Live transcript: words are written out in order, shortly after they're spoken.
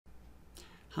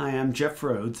Hi, I'm Jeff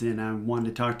Rhodes, and I wanted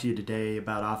to talk to you today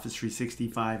about Office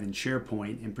 365 and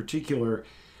SharePoint. In particular,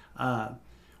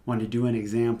 wanted to do an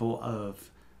example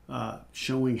of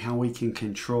showing how we can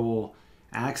control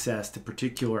access to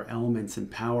particular elements in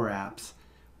PowerApps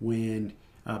when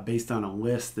based on a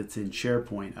list that's in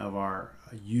SharePoint of our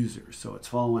users. So it's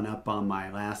following up on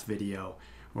my last video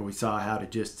where we saw how to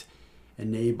just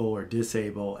enable or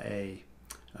disable an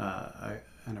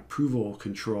approval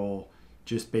control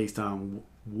just based on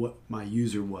what my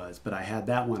user was, but I had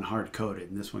that one hard-coded,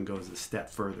 and this one goes a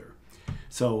step further.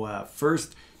 So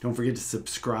first, don't forget to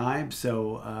subscribe.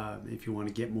 So if you want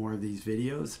to get more of these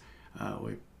videos,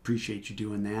 we appreciate you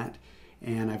doing that.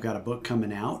 And I've got a book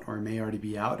coming out, or it may already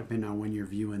be out, depending on when you're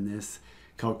viewing this,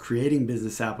 called Creating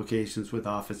Business Applications with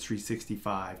Office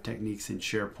 365, Techniques in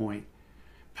SharePoint,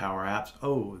 PowerApps.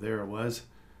 Oh, there it was.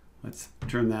 Let's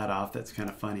turn that off. That's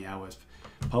kind of funny. I was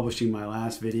publishing my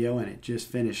last video and it just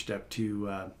finished up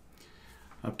to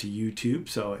YouTube,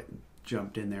 so it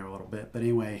jumped in there a little bit. But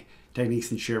anyway,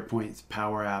 Techniques in SharePoint,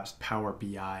 PowerApps, Power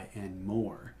BI, and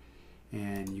more.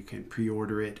 And you can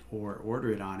pre-order it or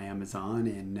order it on Amazon,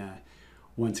 and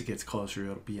once it gets closer,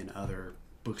 it'll be in other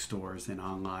bookstores and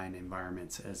online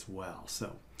environments as well.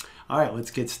 So, all right,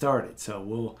 let's get started. So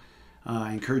we'll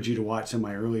I encourage you to watch some of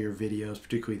my earlier videos,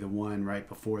 particularly the one right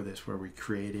before this where we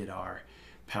created our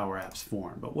PowerApps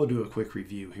form. But we'll do a quick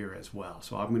review here as well.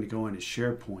 So I'm going to go into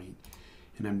SharePoint,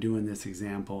 and I'm doing this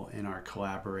example in our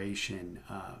collaboration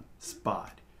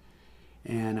spot.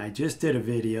 And I just did a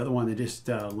video. The one that just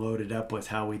loaded up was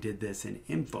how we did this in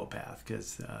InfoPath,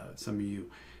 because some of you,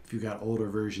 if you've got older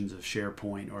versions of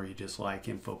SharePoint or you just like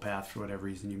InfoPath for whatever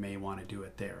reason, you may want to do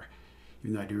it there.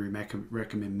 Even though I do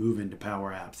recommend moving to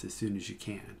PowerApps as soon as you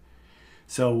can.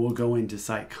 So we'll go into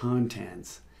Site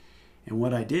Contents. And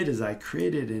what I did is I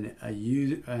created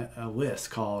a list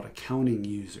called Accounting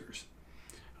Users.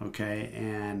 Okay,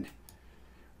 and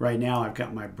right now I've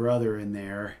got my brother in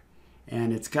there,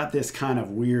 and it's got this kind of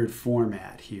weird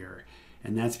format here.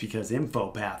 And that's because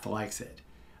InfoPath likes it.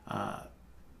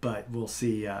 But we'll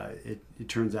see, it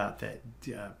turns out that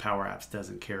PowerApps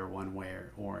doesn't care one way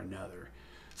or another.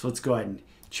 So let's go ahead and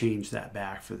change that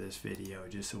back for this video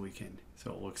just so we can,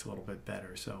 so it looks a little bit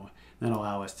better. So that'll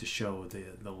allow us to show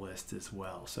the list as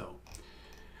well. So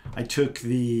I took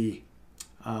the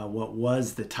what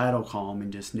was the title column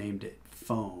and just named it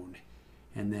phone.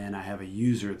 And then I have a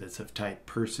user that's of type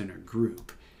person or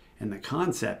group. And the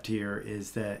concept here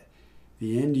is that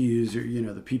the end user, you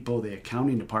know, the people, the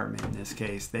accounting department in this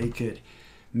case, they could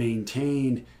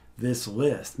maintain this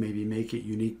list, maybe make it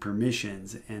unique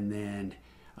permissions, and then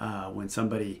when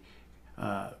somebody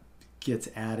gets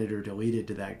added or deleted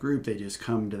to that group, they just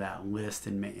come to that list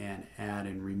and add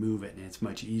and remove it. And it's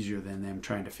much easier than them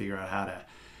trying to figure out how to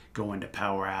go into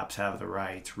PowerApps, have the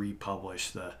rights,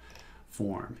 republish the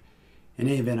form. In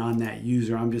any event, on that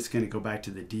user, I'm just going to go back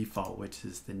to the default, which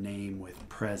is the name with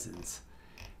presence,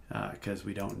 because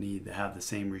we don't need to have the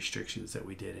same restrictions that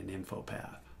we did in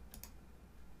InfoPath.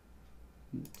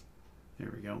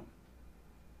 There we go.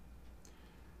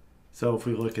 So if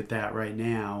we look at that right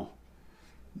now,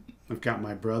 I've got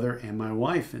my brother and my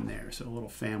wife in there, so a little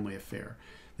family affair.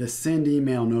 The send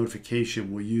email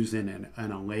notification we'll use in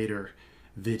a later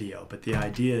video, but the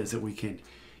idea is that we can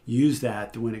use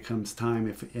that when it comes time,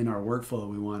 if in our workflow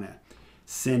we want to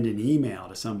send an email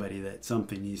to somebody that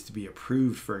something needs to be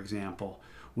approved, for example,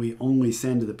 we only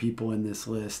send to the people in this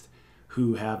list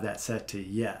who have that set to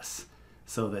yes,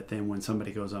 so that then when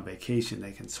somebody goes on vacation,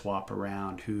 they can swap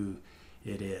around who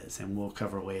it is, and we'll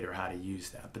cover later how to use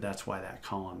that, but that's why that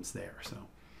column's there. So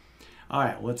all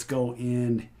right, let's go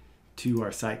in to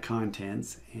our site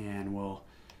contents, and we'll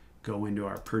go into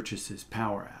our purchases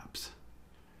PowerApps.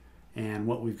 And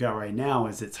what we've got right now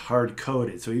is it's hard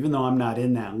coded, so even though I'm not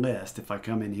in that list, if I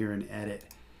come in here and edit,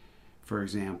 for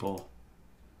example,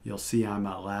 you'll see I'm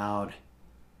allowed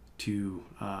to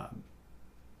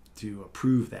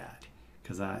approve that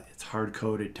because it's hard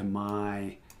coded to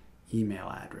my email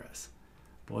address.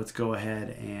 But let's go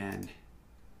ahead and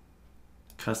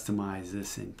customize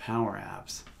this in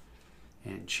PowerApps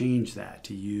and change that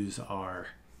to use our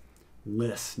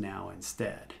lists now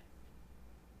instead.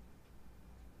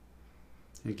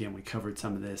 Again, we covered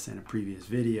some of this in a previous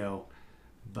video,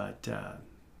 but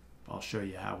I'll show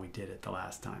you how we did it the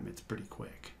last time. It's pretty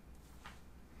quick.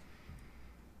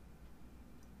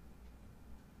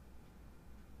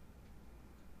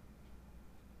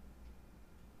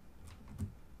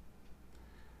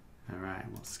 All right,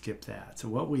 we'll skip that. So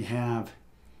what we have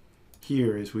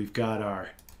here is we've got our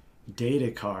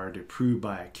data card approved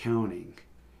by accounting,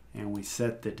 and we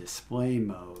set the display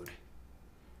mode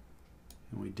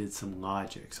and we did some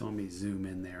logic. So let me zoom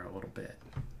in there a little bit.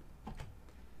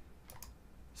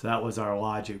 So that was our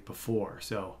logic before.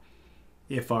 So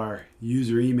if our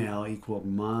user email equaled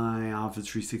my Office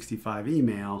 365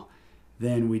 email,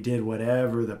 then we did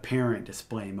whatever the parent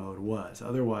display mode was.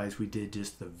 Otherwise, we did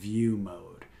just the view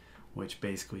mode, which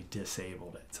basically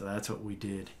disabled it. So that's what we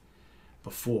did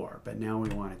before, but now we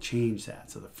want to change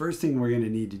that. So the first thing we're going to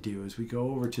need to do is we go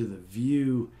over to the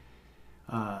view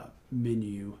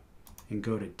menu and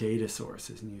go to data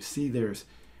sources. And you see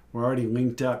we're already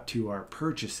linked up to our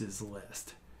purchases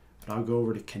list. But I'll go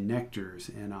over to connectors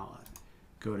and I'll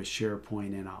go to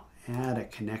SharePoint and I'll add a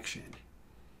connection.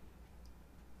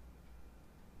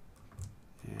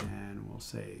 And we'll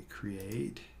say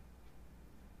create.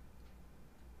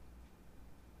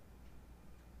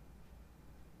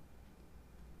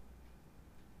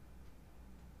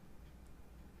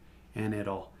 And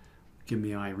it'll give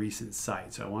me my recent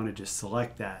site. So I want to just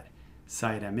select that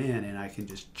site I'm in, and I can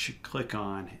just click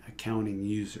on accounting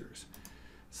users.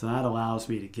 So that allows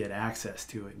me to get access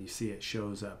to it, and you see it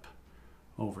shows up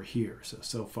over here.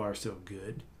 So far so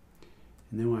good.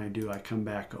 And then what I do, I come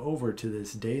back over to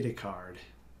this data card,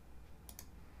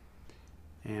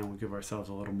 and we'll give ourselves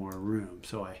a little more room.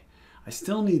 So I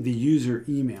still need the user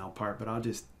email part, but I'll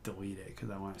just delete it because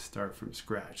I want to start from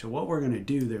scratch. So what we're going to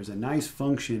do, there's a nice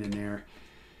function in there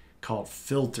called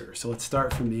filter. So let's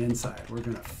start from the inside. We're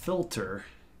going to filter,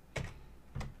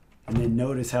 and then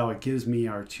notice how it gives me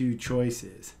our two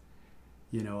choices,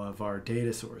 of our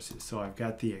data sources. So I've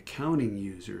got the accounting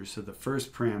users. So the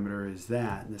first parameter is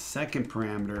that, and the second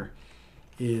parameter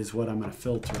is what I'm going to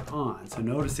filter on. So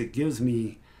notice it gives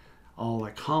me all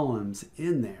the columns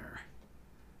in there.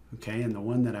 Okay, and the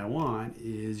one that I want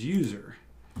is user.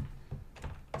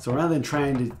 So rather than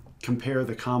trying to compare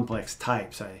the complex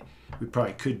types, we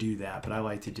probably could do that, but I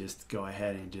like to just go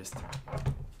ahead and just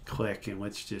click and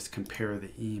let's just compare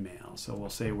the email. So we'll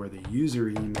say where the user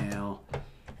email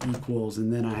equals,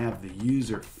 and then I have the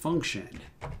user function,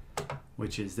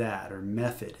 which is that, or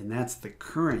method, and that's the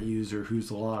current user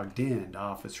who's logged in to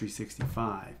Office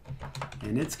 365,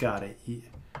 and it's got an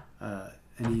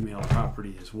email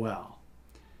property as well.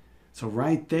 So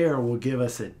right there will give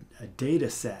us a data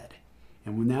set,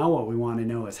 and now what we want to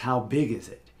know is how big is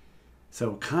it.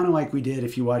 So kind of like we did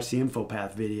if you watch the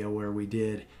InfoPath video where we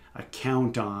did a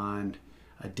count on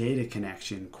a data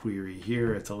connection query.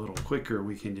 Here it's a little quicker.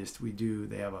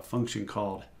 They have a function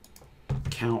called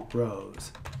count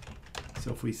rows.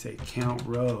 So if we say count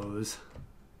rows,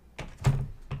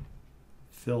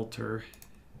 filter,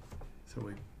 so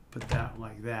we put that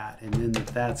like that, and then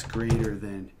that's greater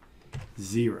than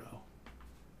 0.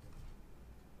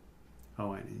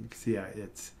 Oh, and you can see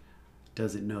it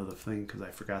doesn't know the thing because I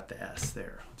forgot the S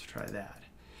there. Let's try that.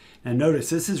 Now notice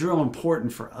this is real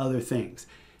important for other things.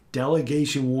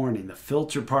 Delegation warning. The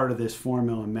filter part of this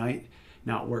formula might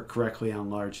not work correctly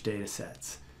on large data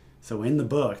sets. So in the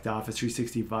book, the Office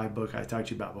 365 book I talked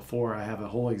to you about before, I have a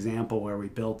whole example where we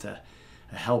built a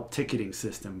help ticketing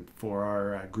system for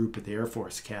our group at the Air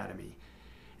Force Academy.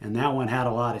 And that one had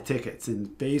a lot of tickets.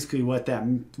 And basically what that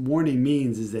warning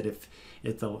means is that if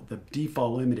the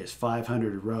default limit is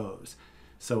 500 rows.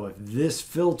 So if this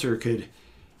filter could,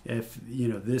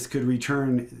 this could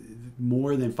return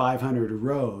more than 500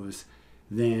 rows,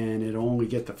 then it'll only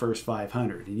get the first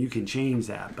 500. And you can change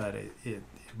that, but it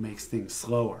makes things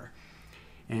slower.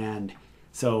 And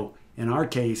so in our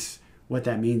case, what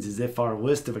that means is if our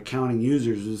list of accounting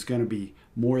users is going to be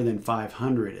more than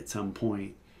 500 at some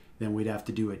point, then we'd have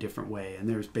to do a different way. And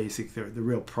there's the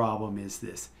real problem is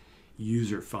this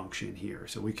user function here.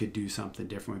 So we could do something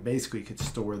different. We basically could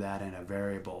store that in a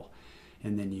variable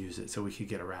and then use it, so we could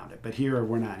get around it. But here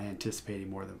we're not anticipating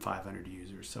more than 500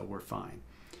 users, so we're fine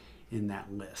in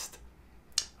that list.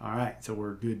 All right, so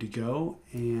we're good to go,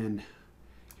 and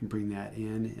you can bring that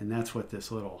in, and that's what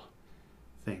this little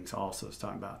thing's also is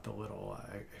talking about, the little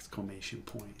exclamation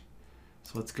point.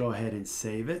 So let's go ahead and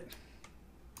save it.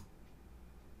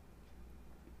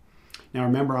 Now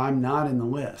remember, I'm not in the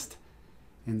list,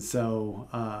 and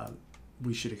so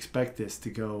we should expect this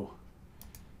to go,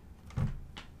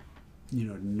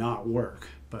 not work.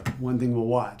 But one thing we'll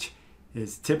watch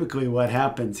is typically what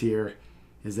happens here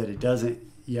is that it doesn't,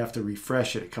 you have to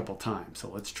refresh it a couple times. So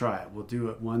let's try it. We'll do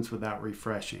it once without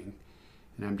refreshing,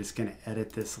 and I'm just going to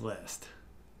edit this list.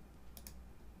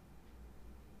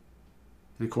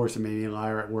 And of course it made me a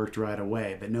liar, it worked right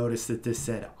away. But notice that this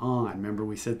said on. Remember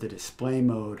we set the display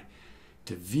mode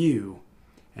to view,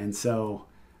 and so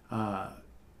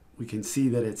we can see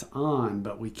that it's on,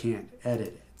 but we can't edit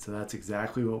it. So that's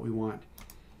exactly what we want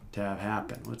to have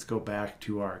happen. Let's go back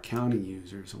to our accounting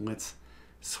users and let's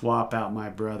swap out my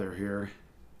brother here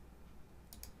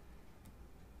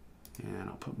And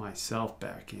I'll put myself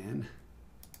back in.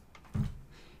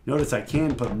 Notice I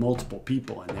can put multiple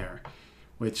people in there,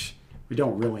 which we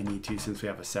don't really need to since we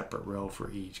have a separate row for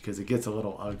each, because it gets a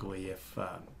little ugly if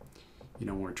you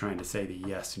know, we're trying to say the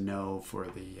yes, no for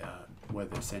the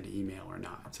whether to send an email or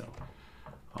not. So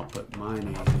I'll put my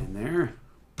name in there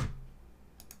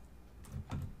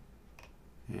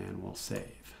and we'll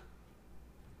save.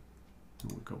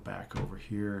 And we'll go back over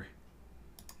here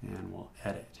and we'll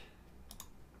edit.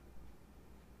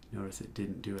 Notice it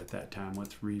didn't do it that time.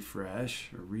 Let's refresh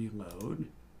or reload.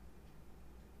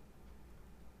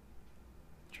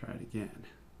 Try it again.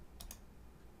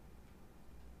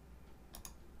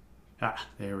 Ah,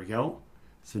 there we go.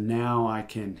 So now I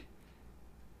can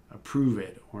approve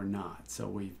it or not. So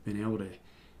we've been able to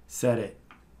set it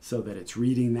so that it's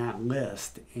reading that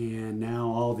list, and now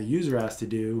all the user has to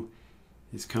do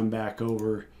is come back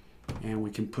over and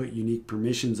we can put unique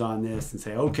permissions on this and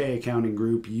say, okay, accounting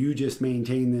group, you just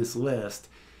maintain this list,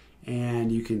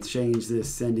 and you can change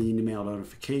this sending email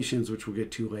notifications, which we'll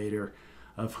get to later,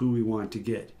 of who we want to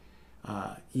get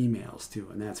emails to.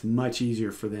 And that's much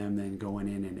easier for them than going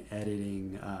in and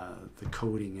editing the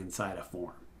coding inside a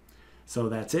form. So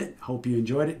that's it. Hope you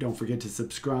enjoyed it. Don't forget to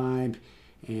subscribe,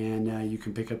 and you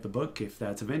can pick up the book if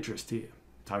that's of interest to you.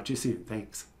 Talk to you soon.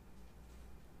 Thanks.